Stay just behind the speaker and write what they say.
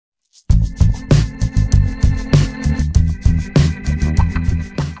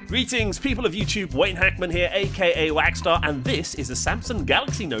Greetings, people of YouTube, Wayne Hackman here, aka Waxstar, and this is a Samsung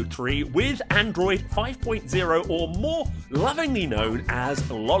Galaxy Note 3 with Android 5.0, or more lovingly known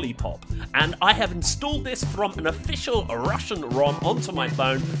as Lollipop. And I have installed this from an official Russian ROM onto my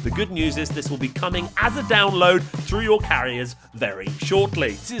phone. The good news is this will be coming as a download through your carriers very shortly.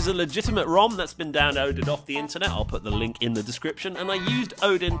 This is a legitimate ROM that's been downloaded off the internet. I'll put the link in the description, and I used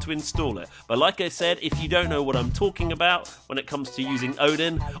Odin to install it. But like I said, if you don't know what I'm talking about when it comes to using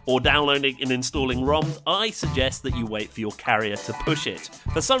Odin, or downloading and installing ROMs, I suggest that you wait for your carrier to push it.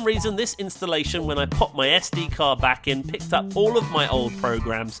 For some reason, this installation, when I popped my SD card back in, picked up all of my old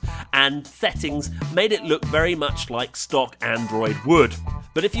programs and settings, made it look very much like stock Android would.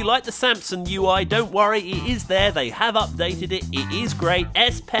 But if you like the Samsung UI, don't worry, it is there, they have updated it, it is great,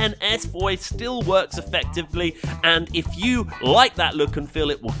 S Pen, S Voice still works effectively, and if you like that look and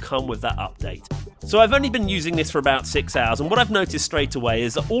feel, it will come with that update. So I've only been using this for about 6 hours, and what I've noticed straight away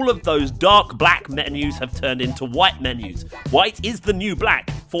is that all of those dark black menus have turned into white menus. White is the new black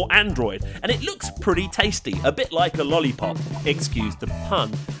for Android, and it looks pretty tasty, a bit like a lollipop, excuse the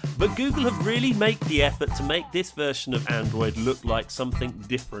pun. But Google have really made the effort to make this version of Android look like something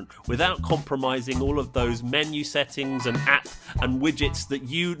different without compromising all of those menu settings and app and widgets that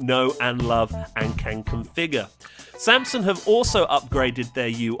you know and love and can configure. Samsung have also upgraded their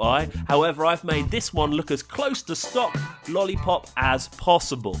UI, however I've made this one look as close to stock Lollipop as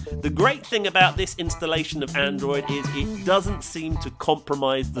possible. The great thing about this installation of Android is it doesn't seem to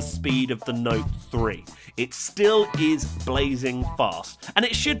compromise the speed of the Note 3. It still is blazing fast, and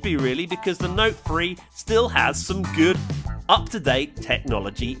it should be really, because the Note 3 still has some good up-to-date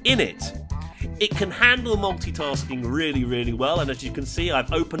technology in it. It can handle multitasking really well, and as you can see,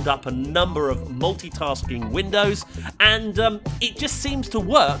 I've opened up a number of multitasking windows, and it just seems to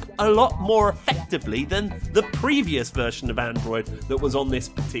work a lot more effectively than the previous version of Android that was on this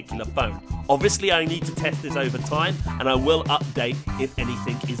particular phone. Obviously, I need to test this over time, and I will update if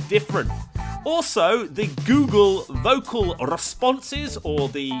anything is different. Also, the Google vocal responses, or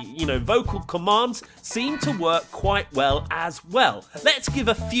the, vocal commands, seem to work quite well as well. Let's give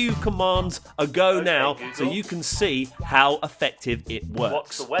a few commands a go now, Google, so you can see how effective it works.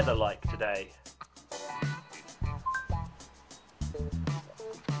 What's the weather like today?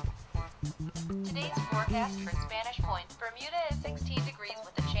 Today's forecast for Spanish Point, Bermuda is 16 degrees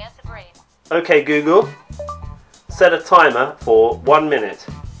with a chance of rain. Okay, Google, set a timer for 1 minute.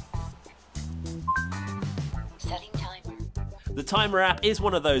 The Timer app is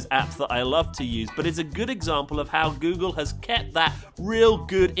one of those apps that I love to use, but it's a good example of how Google has kept that real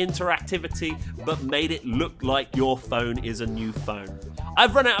good interactivity but made it look like your phone is a new phone.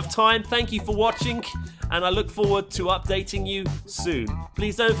 I've run out of time, thank you for watching, and I look forward to updating you soon.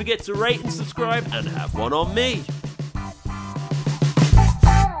 Please don't forget to rate and subscribe, and have one on me.